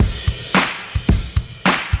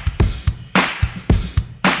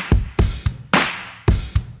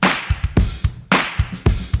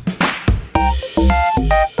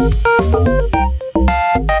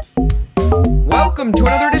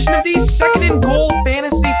Goal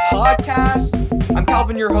Fantasy Podcast. I'm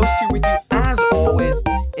Calvin, your host, here with you as always.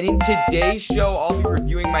 And in today's show, I'll be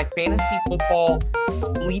reviewing my fantasy football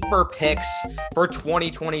sleeper picks for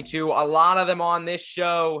 2022. A lot of them on this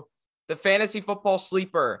show. The fantasy football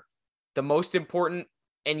sleeper, the most important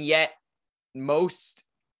and yet most,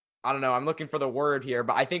 I don't know, I'm looking for the word here,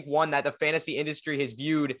 but I think one that the fantasy industry has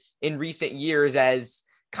viewed in recent years as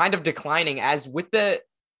kind of declining, as with the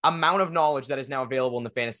amount of knowledge that is now available in the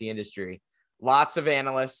fantasy industry. Lots of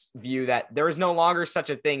analysts view that there is no longer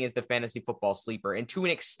such a thing as the fantasy football sleeper. And to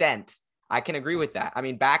an extent, I can agree with that. I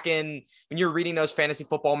mean, back in when you're reading those fantasy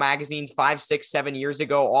football magazines 5, 6, 7 years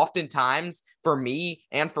ago, oftentimes for me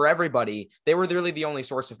and for everybody, they were really the only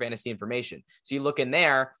source of fantasy information. So you look in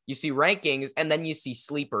there, you see rankings, and then you see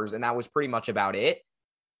sleepers, and that was pretty much about it.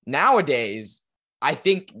 Nowadays, I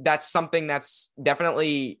think that's something that's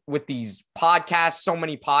definitely with these podcasts, so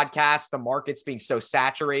many podcasts, the market's being so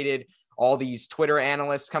saturated, all these Twitter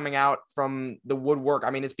analysts coming out from the woodwork.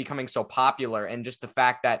 I mean, it's becoming so popular, and just the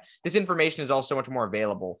fact that this information is all so much more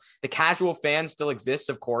available. The casual fan still exists,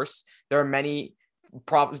 of course. There are many,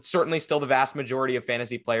 certainly still the vast majority of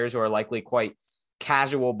fantasy players who are likely quite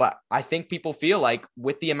casual, but I think people feel like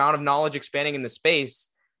with the amount of knowledge expanding in the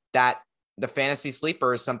space that the fantasy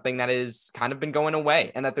sleeper is something that is kind of been going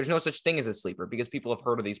away, and that there's no such thing as a sleeper because people have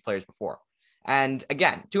heard of these players before. And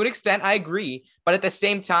again, to an extent, I agree. But at the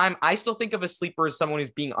same time, I still think of a sleeper as someone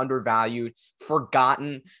who's being undervalued,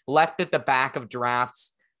 forgotten, left at the back of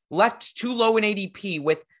drafts, left too low in ADP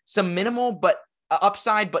with some minimal but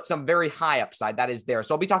upside, but some very high upside that is there.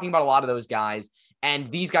 So I'll be talking about a lot of those guys.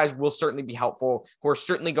 And these guys will certainly be helpful, who are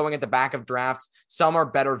certainly going at the back of drafts. Some are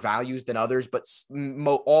better values than others, but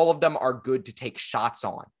all of them are good to take shots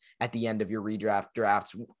on at the end of your redraft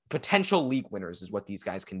drafts. Potential league winners is what these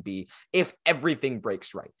guys can be if everything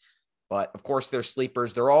breaks right. But of course, they're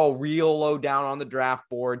sleepers. They're all real low down on the draft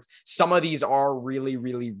boards. Some of these are really,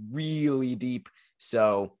 really, really deep.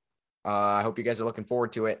 So I hope you guys are looking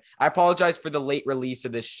forward to it. I apologize for the late release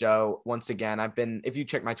of this show. Once again, if you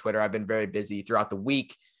check my Twitter, I've been very busy throughout the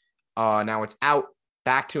week. Now it's out,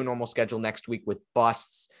 back to a normal schedule next week with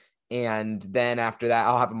busts. And then after that,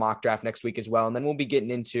 I'll have a mock draft next week as well. And then we'll be getting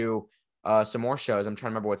into some more shows. I'm trying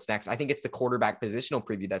to remember what's next. I think it's the quarterback positional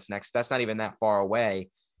preview that's next. That's not even that far away.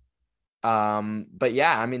 But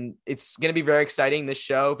yeah, I mean, it's going to be very exciting, this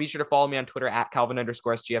show. Be sure to follow me on Twitter at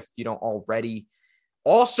Calvin_SGF if you don't already.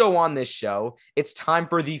 Also on this show, it's time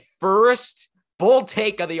for the first bold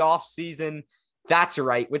take of the offseason. That's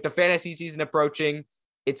right. With the fantasy season approaching,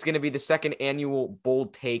 it's going to be the second annual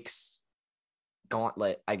bold takes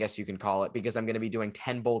gauntlet, I guess you can call it, because I'm going to be doing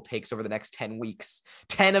 10 bold takes over the next 10 weeks.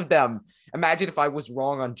 10 of them. Imagine if I was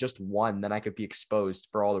wrong on just one, then I could be exposed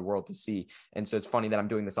for all the world to see. And so it's funny that I'm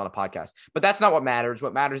doing this on a podcast, but that's not what matters.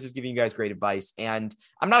 What matters is giving you guys great advice. And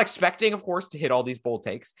I'm not expecting, of course, to hit all these bold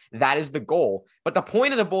takes. That is the goal. But the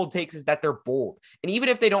point of the bold takes is that they're bold. And even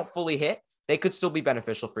if they don't fully hit, they could still be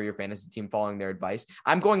beneficial for your fantasy team following their advice.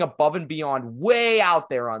 I'm going above and beyond, way out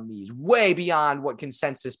there on these, way beyond what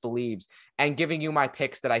consensus believes, and giving you my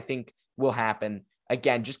picks that I think will happen.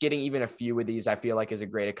 Again, just getting even a few of these, I feel like, is a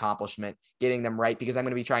great accomplishment, getting them right, because I'm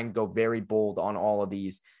going to be trying to go very bold on all of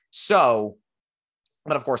these. So,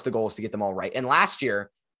 but of course, the goal is to get them all right. And last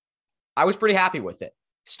year, I was pretty happy with it.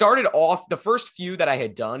 Started off, the first few that I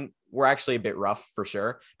had done were actually a bit rough for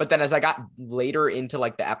sure. But then as I got later into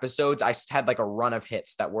like the episodes, I had like a run of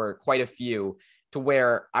hits that were quite a few, to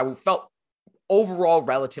where I felt overall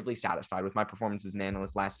relatively satisfied with my performance as an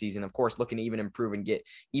analyst last season. Of course, looking to even improve and get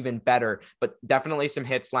even better, but definitely some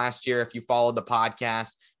hits last year. If you followed the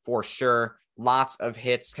podcast, for sure, lots of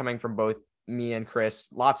hits coming from both me and Chris,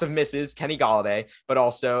 lots of misses, Kenny Golladay, but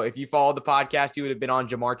also if you followed the podcast, you would have been on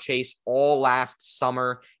Jamar Chase all last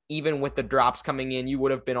summer. Even with the drops coming in, you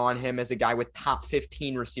would have been on him as a guy with top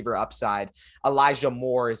 15 receiver upside. Elijah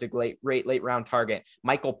Moore is a great late round target.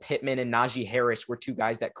 Michael Pittman and Najee Harris were two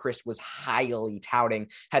guys that Chris was highly touting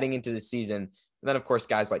heading into the season. And then, of course,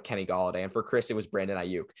 guys like Kenny Golladay. And for Chris, it was Brandon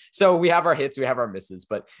Ayuk. So we have our hits, we have our misses.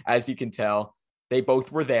 But as you can tell, they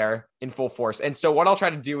both were there in full force. And so what I'll try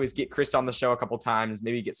to do is get Chris on the show a couple times,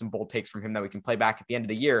 maybe get some bold takes from him that we can play back at the end of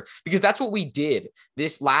the year, because that's what we did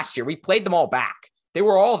this last year. We played them all back. They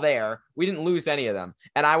were all there. We didn't lose any of them.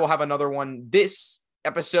 And I will have another one this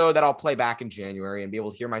episode that I'll play back in January and be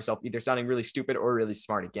able to hear myself either sounding really stupid or really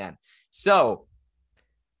smart again. So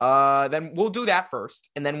then we'll do that first,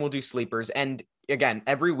 and then we'll do sleepers. And again,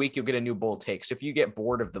 every week you'll get a new bold take. So if you get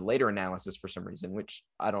bored of the later analysis for some reason, which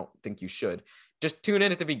I don't think you should, just tune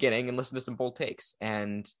in at the beginning and listen to some bold takes,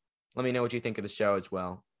 and let me know what you think of the show as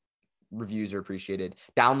well. reviews are appreciated.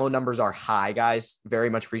 Download numbers are high, guys. Very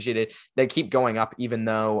much appreciated. They keep going up, even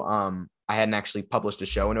though I hadn't actually published a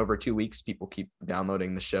show in over 2 weeks. People keep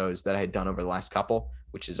downloading the shows that I had done over the last couple,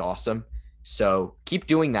 which is awesome. So keep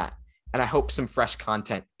doing that. And I hope some fresh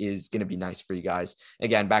content is going to be nice for you guys.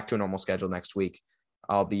 Again, back to a normal schedule next week.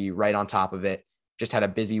 I'll be right on top of it. Just had a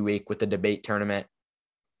busy week with the debate tournament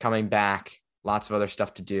coming back, lots of other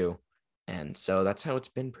stuff to do. And so that's how it's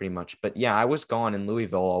been pretty much. But yeah, I was gone in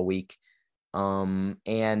Louisville all week.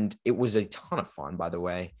 And it was a ton of fun, by the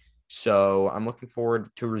way. So I'm looking forward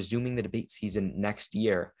to resuming the debate season next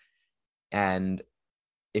year. And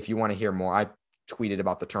if you want to hear more, I tweeted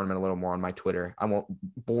about the tournament a little more on my Twitter. I won't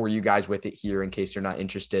bore you guys with it here in case you're not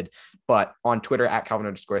interested, but on Twitter at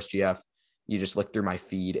Calvin_SGF, you just look through my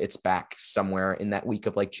feed. It's back somewhere in that week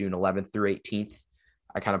of like June 11th through 18th.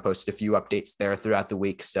 I kind of posted a few updates there throughout the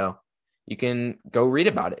week. So you can go read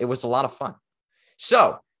about it. It was a lot of fun.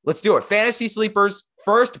 So let's do it. Fantasy Sleepers,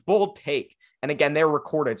 first bold take. And again, they're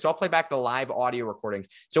recorded. So I'll play back the live audio recordings.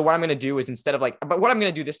 So what I'm going to do is instead of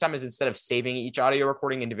this time is instead of saving each audio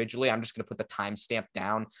recording individually, I'm just going to put the timestamp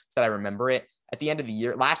down so that I remember it at the end of the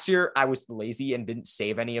year. Last year, I was lazy and didn't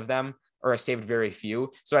save any of them, or I saved very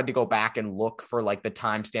few. So I had to go back and look for like the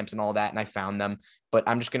timestamps and all that. And I found them, but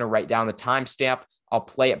I'm just going to write down the timestamp. I'll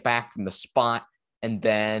play it back from the spot and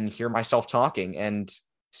then hear myself talking. And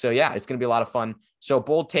so, yeah, it's going to be a lot of fun. So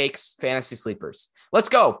bold takes, fantasy sleepers. Let's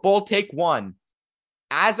go. Bold take 1.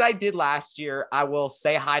 As I did last year, I will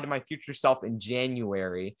say hi to my future self in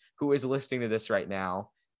January, who is listening to this right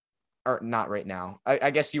now, or not right now.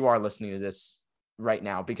 I guess you are listening to this right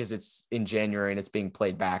now because it's in January and it's being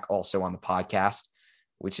played back also on the podcast,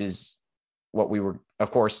 which is what we were,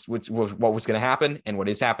 of course, which was what was going to happen and what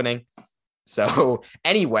is happening. So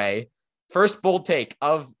anyway, first bold take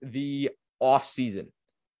of the off season.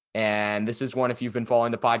 And this is one, if you've been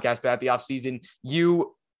following the podcast throughout the offseason,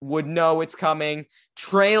 you would know it's coming.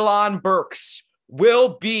 Treylon Burks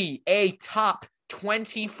will be a top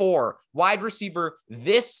 24 wide receiver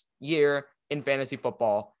this year in fantasy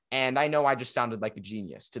football. And I know I just sounded like a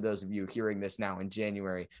genius to those of you hearing this now in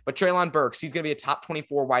January. But Treylon Burks, he's going to be a top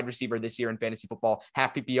 24 wide receiver this year in fantasy football,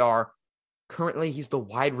 half PPR. Currently, he's the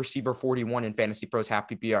wide receiver 41 in Fantasy Pros half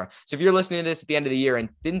PPR. So if you're listening to this at the end of the year and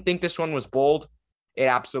didn't think this one was bold, it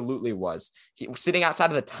absolutely was. Sitting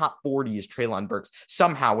outside of the top 40 is Treylon Burks.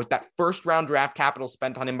 Somehow, with that first round draft capital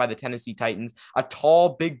spent on him by the Tennessee Titans, a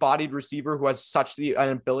tall, big-bodied receiver who has such an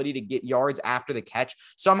ability to get yards after the catch,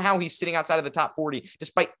 somehow he's sitting outside of the top 40,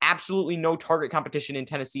 despite absolutely no target competition in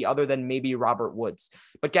Tennessee other than maybe Robert Woods.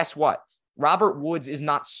 But guess what? Robert Woods is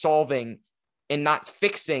not solving and not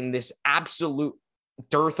fixing this absolute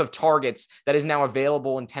dearth of targets that is now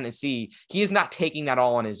available in Tennessee. He is not taking that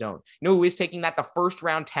all on his own. You know who is taking that? The first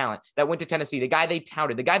round talent that went to Tennessee, the guy they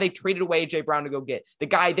touted, the guy they traded away AJ Brown to go get, the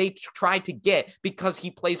guy they tried to get because he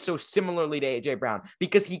plays so similarly to AJ Brown,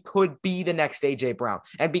 because he could be the next AJ Brown,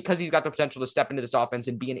 and because he's got the potential to step into this offense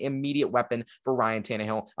and be an immediate weapon for Ryan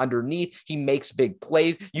Tannehill. Underneath, he makes big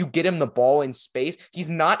plays. You get him the ball in space. He's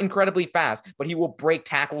not incredibly fast, but he will break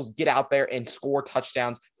tackles, get out there, and score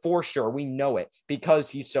touchdowns for sure. We know it because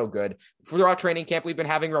he's so good. Throughout training camp, we've been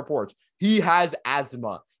having reports. He has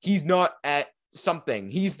asthma. He's not at something.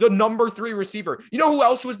 He's the number 3 receiver. You know who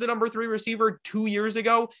else was the number 3 receiver 2 years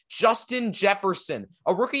ago? Justin Jefferson.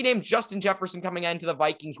 A rookie named Justin Jefferson coming into the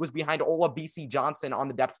Vikings was behind Olabisi Johnson on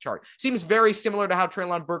the depth chart. Seems very similar to how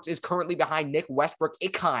Treylon Burks is currently behind Nick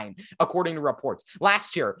Westbrook-Ikhine, according to reports.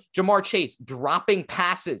 Last year, Jamar Chase dropping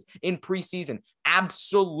passes in preseason.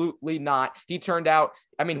 Absolutely not. He turned out,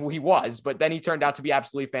 he was, but then he turned out to be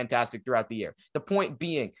absolutely fantastic throughout the year. The point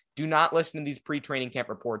being, do not listen to these pre-training camp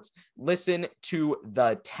reports. Listen to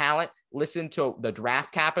the talent, listen to the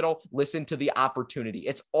draft capital, listen to the opportunity.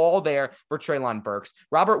 It's all there for Treylon Burks.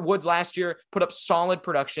 Robert Woods last year put up solid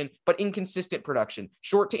production, but inconsistent production,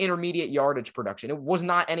 short to intermediate yardage production. It was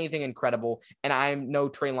not anything incredible. And I know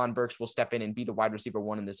Treylon Burks will step in and be the wide receiver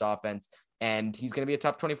 1 in this offense. And he's going to be a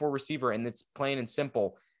top 24 receiver. And it's plain and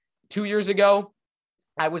simple. 2 years ago,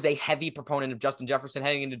 I was a heavy proponent of Justin Jefferson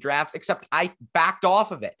heading into drafts, except I backed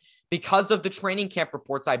off of it. Because of the training camp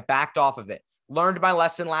reports, I backed off of it. Learned my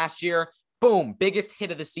lesson last year. Boom. Biggest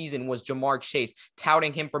hit of the season was Jamar Chase,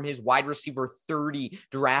 touting him from his wide receiver 30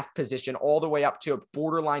 draft position all the way up to a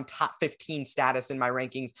borderline top 15 status in my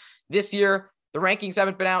rankings. This year, the rankings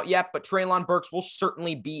haven't been out yet, but Treylon Burks will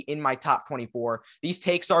certainly be in my top 24. These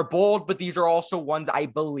takes are bold, but these are also ones I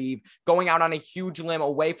believe, going out on a huge limb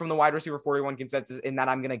away from the wide receiver 41 consensus, in that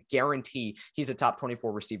I'm going to guarantee he's a top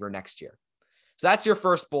 24 receiver next year. So that's your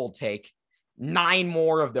first bold take. 9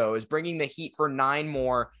 more of those, bringing the heat for 9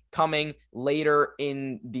 more coming later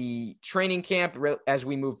in the training camp as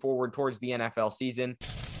we move forward towards the NFL season.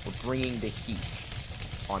 We're bringing the heat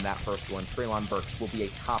on that first one. Treylon Burks will be a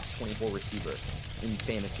top 24 receiver in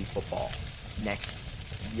fantasy football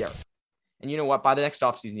next year. And you know what? By the next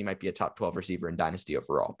offseason, he might be a top 12 receiver in Dynasty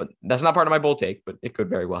overall. But that's not part of my bold take, but it could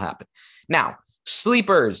very well happen. Now,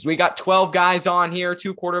 sleepers. We got 12 guys on here,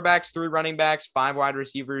 2 quarterbacks, 3 running backs, 5 wide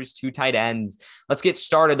receivers, 2 tight ends. Let's get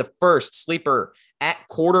started. The first sleeper at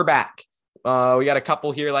quarterback. We got a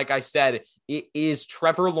couple here. Like I said, it is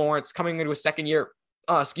Trevor Lawrence coming into a second year.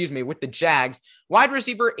 With the Jags, wide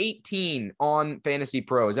receiver 18 on Fantasy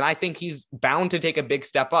Pros. And I think he's bound to take a big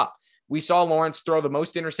step up. We saw Lawrence throw the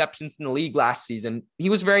most interceptions in the league last season. He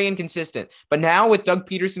was very inconsistent. But now with Doug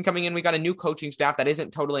Peterson coming in, we got a new coaching staff that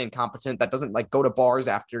isn't totally incompetent, that doesn't go to bars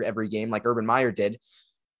after every game like Urban Meyer did.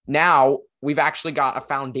 Now we've actually got a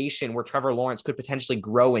foundation where Trevor Lawrence could potentially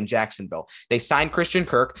grow in Jacksonville. They signed Christian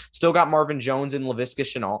Kirk, still got Marvin Jones and Laviska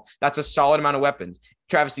Shenault. That's a solid amount of weapons.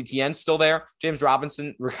 Travis Etienne's still there. James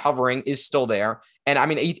Robinson recovering is still there. And I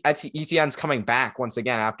mean, Etienne's coming back once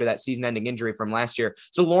again after that season-ending injury from last year.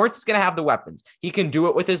 So Lawrence is going to have the weapons. He can do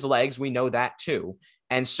it with his legs. We know that too.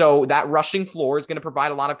 And so that rushing floor is going to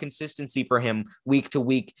provide a lot of consistency for him week to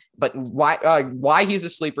week. But why he's a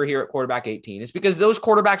sleeper here at quarterback 18 is because those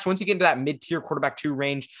quarterbacks, once you get into that mid-tier quarterback 2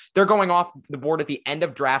 range, they're going off the board at the end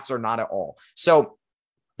of drafts or not at all. So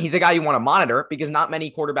he's a guy you want to monitor because not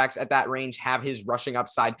many quarterbacks at that range have his rushing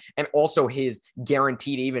upside and also his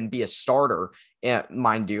guarantee to even be a starter,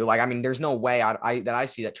 mind you. There's no way that I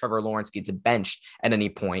see that Trevor Lawrence gets benched at any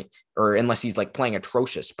point, or unless he's playing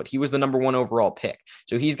atrocious, but he was the number 1 overall pick.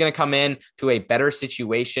 So he's going to come in to a better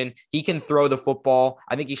situation. He can throw the football.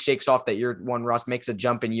 I think he shakes off that year 1 rust, makes a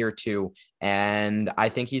jump in year 2. And I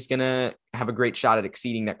think he's going to have a great shot at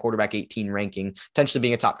exceeding that quarterback 18 ranking, potentially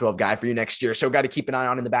being a top 12 guy for you next year. So got to keep an eye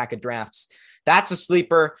on in the back of drafts. That's a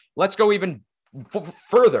sleeper. Let's go even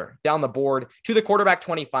further down the board to the quarterback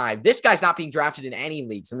 25. This guy's not being drafted in any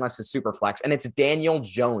leagues unless it's super flex, and it's Daniel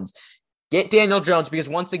Jones. Get Daniel Jones because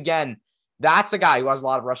once again, that's a guy who has a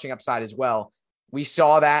lot of rushing upside as well. We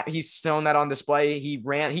saw that. He's shown that on display. He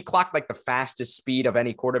clocked the fastest speed of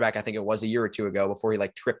any quarterback, I think it was a year or 2 ago, before he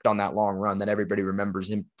tripped on that long run that everybody remembers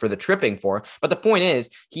him for the tripping for. But the point is,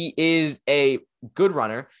 he is a good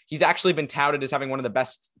runner. He's actually been touted as having one of the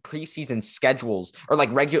best preseason schedules or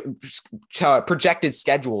regular projected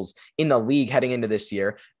schedules in the league heading into this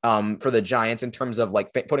year for the Giants in terms of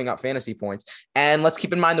putting up fantasy points. And let's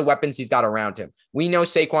keep in mind the weapons he's got around him. We know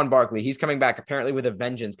Saquon Barkley. He's coming back apparently with a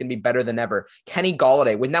vengeance, going to be better than ever. Kenny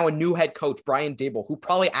Golladay with now a new head coach, Brian Daboll, who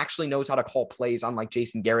probably actually knows how to call plays unlike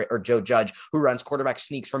Jason Garrett or Joe Judge, who runs quarterback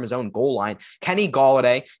sneaks from his own goal line. Kenny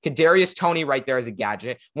Golladay, Kadarius Toney right there as a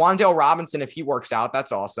gadget. Wan'Dale Robinson, if he works out,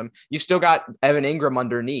 that's awesome. You still got Evan Ingram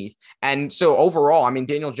underneath. And so overall,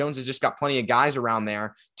 Daniel Jones has just got plenty of guys around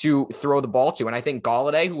there to throw the ball to. And I think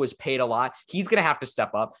Golladay, who was paid a lot, he's going to have to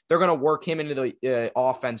step up. They're going to work him into the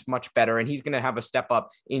offense much better. And he's going to have a step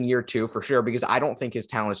up in year 2 for sure, because I don't think his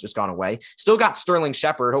talent has just gone away. Still got Sterling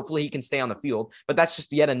Shepard. Hopefully he can stay on the field, but that's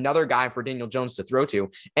just yet another guy for Daniel Jones to throw to.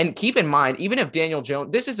 And keep in mind, even if Daniel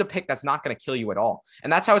Jones, this is a pick that's not going to kill you at all.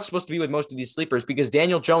 And that's how it's supposed to be with most of these sleepers, because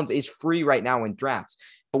Daniel Jones is free right now in drafts.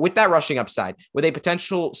 But with that rushing upside, with a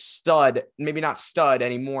potential stud, maybe not stud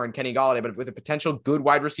anymore in Kenny Golladay, but with a potential good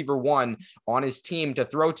wide receiver 1 on his team to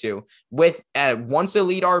throw to, with a once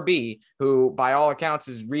elite RB who by all accounts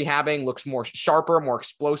is rehabbing, looks more sharper, more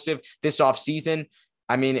explosive this offseason.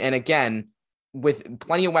 And again, with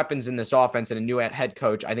plenty of weapons in this offense and a new head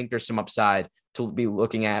coach, I think there's some upside to be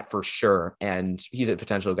looking at for sure. And he's a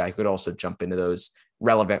potential guy who could also jump into those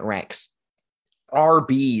relevant ranks.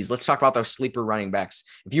 RBs. Let's talk about those sleeper running backs.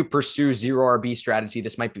 If you pursue 0 RB strategy,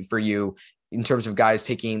 this might be for you in terms of guys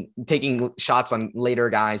taking shots on later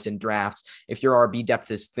guys in drafts. If your RB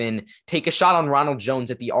depth is thin, take a shot on Ronald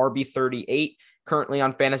Jones at the RB 38. Currently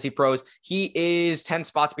on Fantasy Pros. He is 10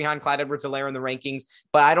 spots behind Clyde Edwards-Helaire in the rankings,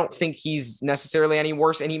 but I don't think he's necessarily any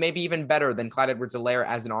worse, and he may be even better than Clyde Edwards-Helaire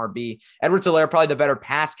as an RB. Edwards-Helaire probably the better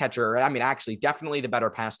pass catcher. Actually, definitely the better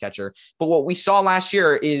pass catcher. But what we saw last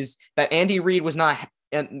year is that Andy Reid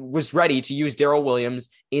was ready to use Darrell Williams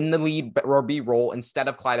in the lead RB role instead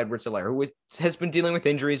of Clyde Edwards-Helaire, who has been dealing with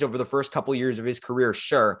injuries over the first couple years of his career,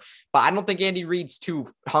 sure. But I don't think Andy Reid's too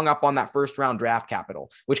hung up on that first round draft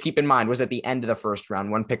capital, which keep in mind was at the end of the first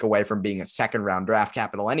round, 1 pick away from being a second round draft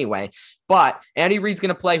capital anyway. But Andy Reid's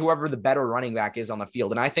going to play whoever the better running back is on the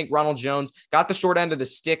field. And I think Ronald Jones got the short end of the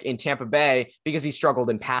stick in Tampa Bay because he struggled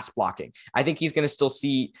in pass blocking. I think he's going to still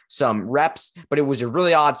see some reps, but it was a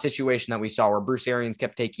really odd situation that we saw where Bruce Arians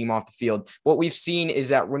kept taking him off the field. What we've seen is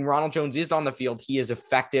that when Ronald Jones is on the field, he is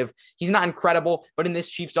effective. He's not incredible, but in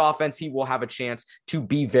this Chiefs offense, he will have a chance to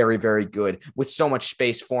be very, very good with so much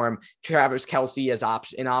space for him. Travis Kelce as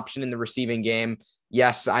an option in the receiving game.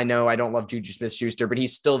 Yes, I know I don't love Juju Smith-Schuster, but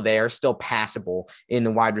he's still there, still passable in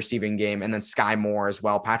the wide receiving game. And then Sky Moore as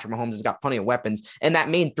well. Patrick Mahomes has got plenty of weapons, and that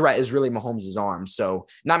main threat is really Mahomes' arm. So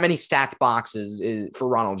not many stacked boxes for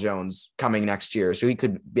Ronald Jones coming next year. So he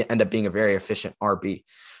could end up being a very efficient RB.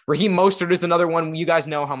 Raheem Mostert is another one. You guys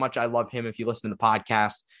know how much I love him if you listen to the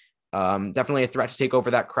podcast. Definitely a threat to take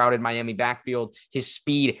over that crowded Miami backfield. His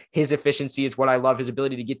speed, his efficiency is what I love. His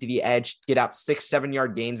ability to get to the edge, get out 6-7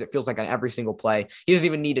 yard gains. It feels like on every single play. He doesn't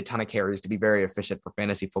even need a ton of carries to be very efficient for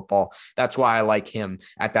fantasy football. That's why I like him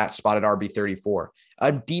at that spot at RB34.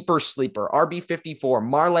 A deeper sleeper, RB54,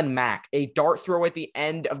 Marlon Mack, a dart throw at the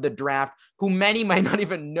end of the draft, who many might not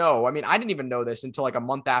even know. I mean, I didn't even know this until like a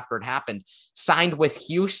month after it happened. Signed with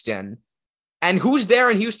Houston. And who's there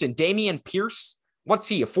in Houston? Dameon Pierce? What's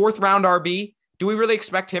he, a 4th round RB? Do we really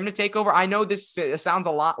expect him to take over? I know this sounds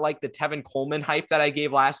a lot like the Tevin Coleman hype that I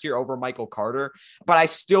gave last year over Michael Carter, but I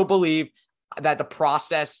still believe that the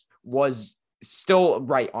process was still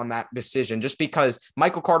right on that decision, just because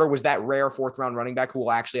Michael Carter was that rare 4th round running back who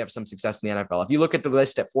will actually have some success in the NFL. If you look at the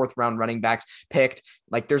list at 4th round running backs picked,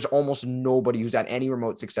 like there's almost nobody who's had any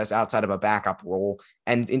remote success outside of a backup role.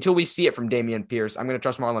 And until we see it from Dameon Pierce, I'm going to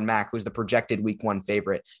trust Marlon Mack, who's the projected week 1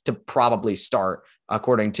 favorite to probably start,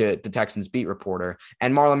 according to the Texans beat reporter.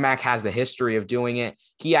 And Marlon Mack has the history of doing it.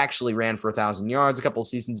 He actually ran for 1,000 yards a couple of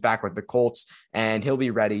seasons back with the Colts, and he'll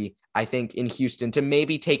be ready, I think, in Houston to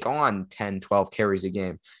maybe take on 10, 12 carries a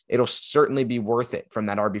game. It'll certainly be worth it from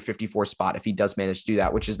that RB54 spot if he does manage to do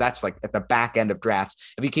that, that's like at the back end of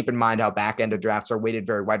drafts. If you keep in mind how back end of drafts are weighted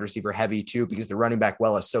very wide receiver heavy too, because the running back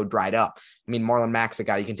well is so dried up. I mean, Marlon Mack's a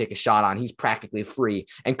guy you can take a shot on. He's practically free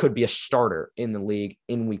and could be a starter in the league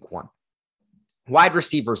in week 1. Wide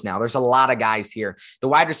receivers now. There's a lot of guys here. The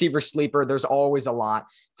wide receiver sleeper, there's always a lot.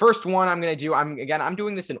 First one I'm going to do, I'm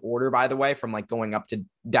doing this in order, by the way, from like going up to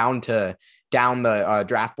down the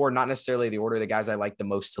draft board, not necessarily the order of the guys I like the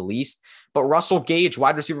most to least, but Russell Gage,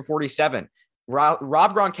 wide receiver 47. Rob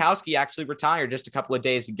Gronkowski actually retired just a couple of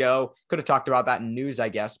days ago. Could have talked about that in news, I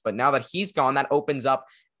guess, but now that he's gone, that opens up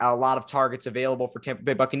a lot of targets available for Tampa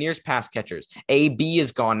Bay Buccaneers pass catchers. AB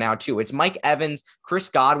is gone now too. It's Mike Evans, Chris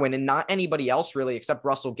Godwin, and not anybody else really except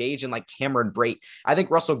Russell Gage and like Cameron Brate. I think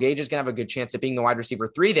Russell Gage is going to have a good chance at being the wide receiver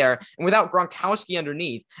 3 there. And without Gronkowski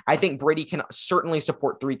underneath, I think Brady can certainly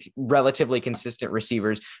support 3 relatively consistent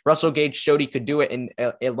receivers. Russell Gage showed he could do it in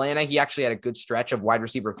Atlanta. He actually had a good stretch of wide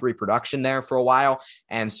receiver 3 production there for a while.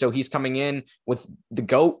 And so he's coming in with the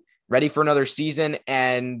GOAT, ready for another season.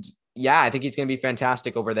 And yeah, I think he's going to be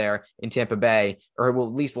fantastic over there in Tampa Bay, or at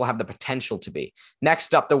least will have the potential to be.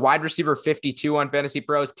 Next up, the wide receiver 52 on Fantasy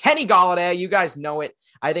Pros, Kenny Golladay. You guys know it.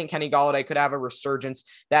 I think Kenny Golladay could have a resurgence.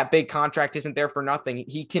 That big contract isn't there for nothing.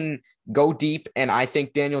 He can go deep, and I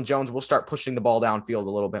think Daniel Jones will start pushing the ball downfield a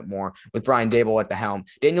little bit more with Brian Daboll at the helm.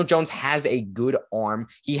 Daniel Jones has a good arm.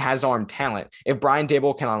 He has arm talent. If Brian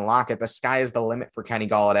Daboll can unlock it, the sky is the limit for Kenny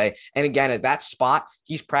Golladay. And again, at that spot,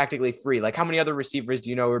 he's practically free. Like, how many other receivers do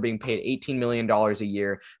you know who are being paid $18 million a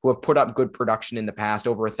year, who have put up good production in the past,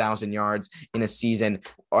 over 1,000 yards in a season,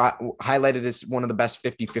 highlighted as one of the best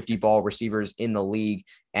 50-50 ball receivers in the league?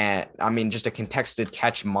 And I mean, just a contested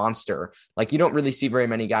catch monster. Like, you don't really see very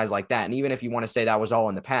many guys like that. And even if you want to say that was all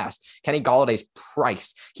in the past, Kenny Galladay's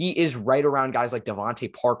price, he is right around guys like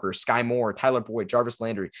Devontae Parker, Sky Moore, Tyler Boyd, Jarvis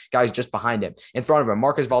Landry, guys just behind him. In front of him,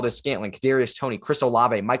 Marcus Valdes-Scantling, Kadarius Toney, Chris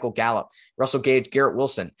Olave, Michael Gallup, Russell Gage, Garrett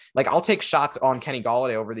Wilson. Like, I'll take shots on Kenny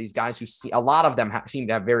Golladay over these guys who a lot of them seem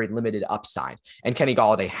to have very limited upside. And Kenny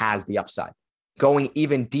Golladay has the upside. Going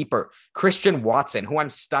even deeper, Christian Watson, who I'm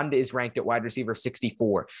stunned is ranked at wide receiver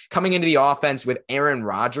 64, coming into the offense with Aaron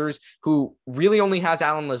Rodgers, who really only has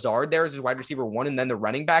Allen Lazard there as his wide receiver 1, and then the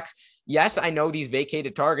running backs. Yes, I know these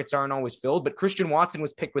vacated targets aren't always filled, but Christian Watson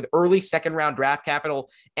was picked with early 2nd round draft capital,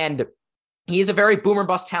 and he is a very boomer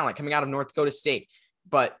bust talent coming out of North Dakota State,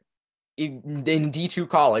 but in D2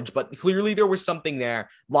 college, but clearly there was something there.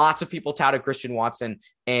 Lots of people touted Christian Watson,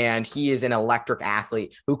 and he is an electric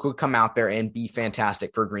athlete who could come out there and be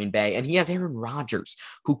fantastic for Green Bay. And he has Aaron Rodgers,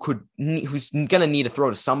 who's going to need to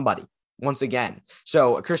throw to somebody once again.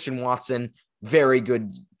 So Christian Watson, very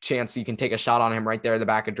good chance you can take a shot on him right there in the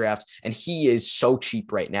back of drafts. And he is so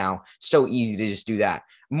cheap right now. So easy to just do that.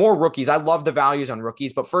 More rookies. I love the values on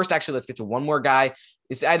rookies. But first, actually, let's get to one more guy.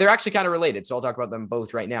 They're actually kind of related, so I'll talk about them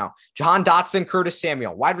both right now. Jahan Dotson, Curtis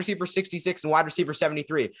Samuel, wide receiver 66 and wide receiver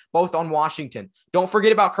 73, both on Washington. Don't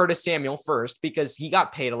forget about Curtis Samuel first, because he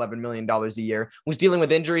got paid $11 million a year, was dealing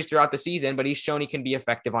with injuries throughout the season, but he's shown he can be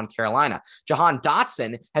effective on Carolina. Jahan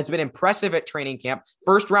Dotson has been impressive at training camp,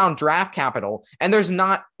 first-round draft capital, and there's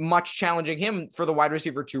not much challenging him for the wide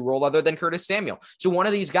receiver 2 role other than Curtis Samuel. So one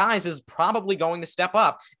of these guys is probably going to step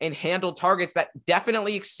up and handle targets that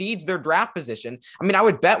definitely exceeds their draft position. I mean, I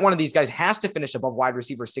would bet one of these guys has to finish above wide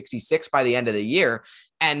receiver 66 by the end of the year,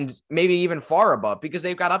 and maybe even far above, because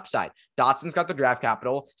they've got upside. Dotson's got the draft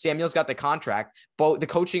capital. Samuel's got the contract. Both the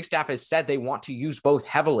coaching staff has said they want to use both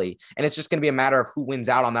heavily, and it's just going to be a matter of who wins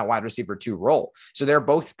out on that wide receiver 2 role. So they're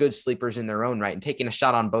both good sleepers in their own right, and taking a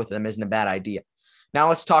shot on both of them isn't a bad idea. Now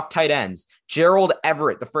let's talk tight ends. Gerald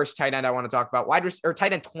Everett, the first tight end I want to talk about,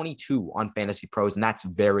 tight end 22 on Fantasy Pros, and that's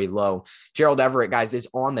very low. Gerald Everett, guys, is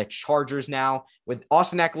on the Chargers now with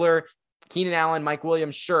Austin Eckler, Keenan Allen, Mike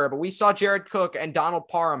Williams, sure, but we saw Jared Cook and Donald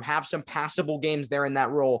Parham have some passable games there in that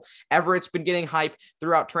role. Everett's been getting hype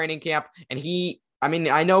throughout training camp, and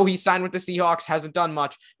I know he signed with the Seahawks, hasn't done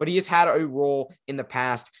much, but he has had a role in the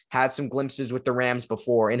past, had some glimpses with the Rams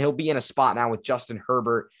before, and he'll be in a spot now with Justin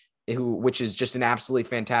Herbert, which is just an absolutely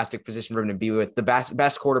fantastic position for him to be with, the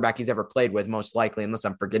best quarterback he's ever played with, most likely, unless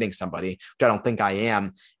I'm forgetting somebody, which I don't think I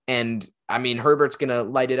am. And I mean, Herbert's going to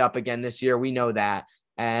light it up again this year. We know that.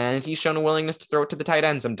 And he's shown a willingness to throw it to the tight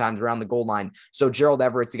end sometimes around the goal line. So Gerald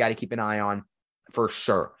Everett's the guy to keep an eye on for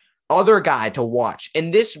sure. Other guy to watch,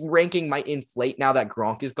 and this ranking might inflate now that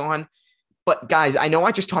Gronk is gone. But guys, I know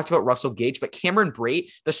I just talked about Russell Gage, but Cameron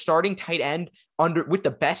Brate, the starting tight end with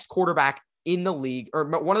the best quarterback in the league, or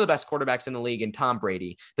one of the best quarterbacks in the league, in Tom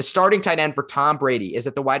Brady. The starting tight end for Tom Brady is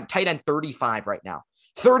at the wide tight end 35 right now.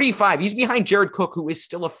 35. He's behind Jared Cook, who is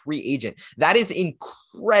still a free agent. That is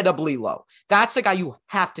incredibly low. That's a guy you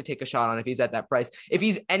have to take a shot on if he's at that price. If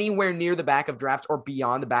he's anywhere near the back of drafts or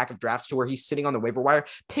beyond the back of drafts to where he's sitting on the waiver wire,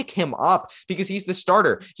 pick him up because he's the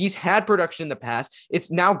starter. He's had production in the past.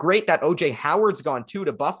 It's now great that OJ Howard's gone too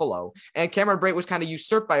to Buffalo, and Cameron Brate was kind of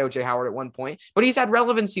usurped by OJ Howard at one point, but he's had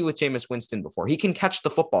relevancy with Jameis Winston before. He can catch the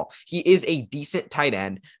football. He is a decent tight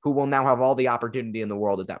end who will now have all the opportunity in the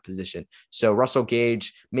world at that position. So Russell Gage,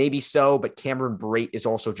 maybe so, but Cameron Brate is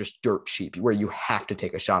also just dirt cheap, where you have to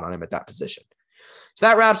take a shot on him at that position. So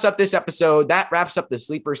that wraps up this episode. That wraps up the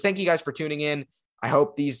sleepers. Thank you guys for tuning in. I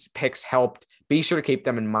hope these picks helped. Be sure to keep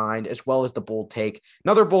them in mind, as well as the bold take.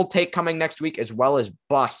 Another bold take coming next week, as well as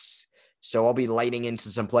busts. So I'll be lighting into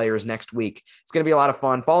some players next week. It's going to be a lot of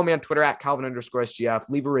fun. Follow me on Twitter at Calvin_SGF.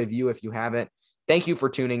 Leave a review if you haven't. Thank you for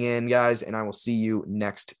tuning in, guys, and I will see you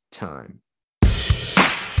next time.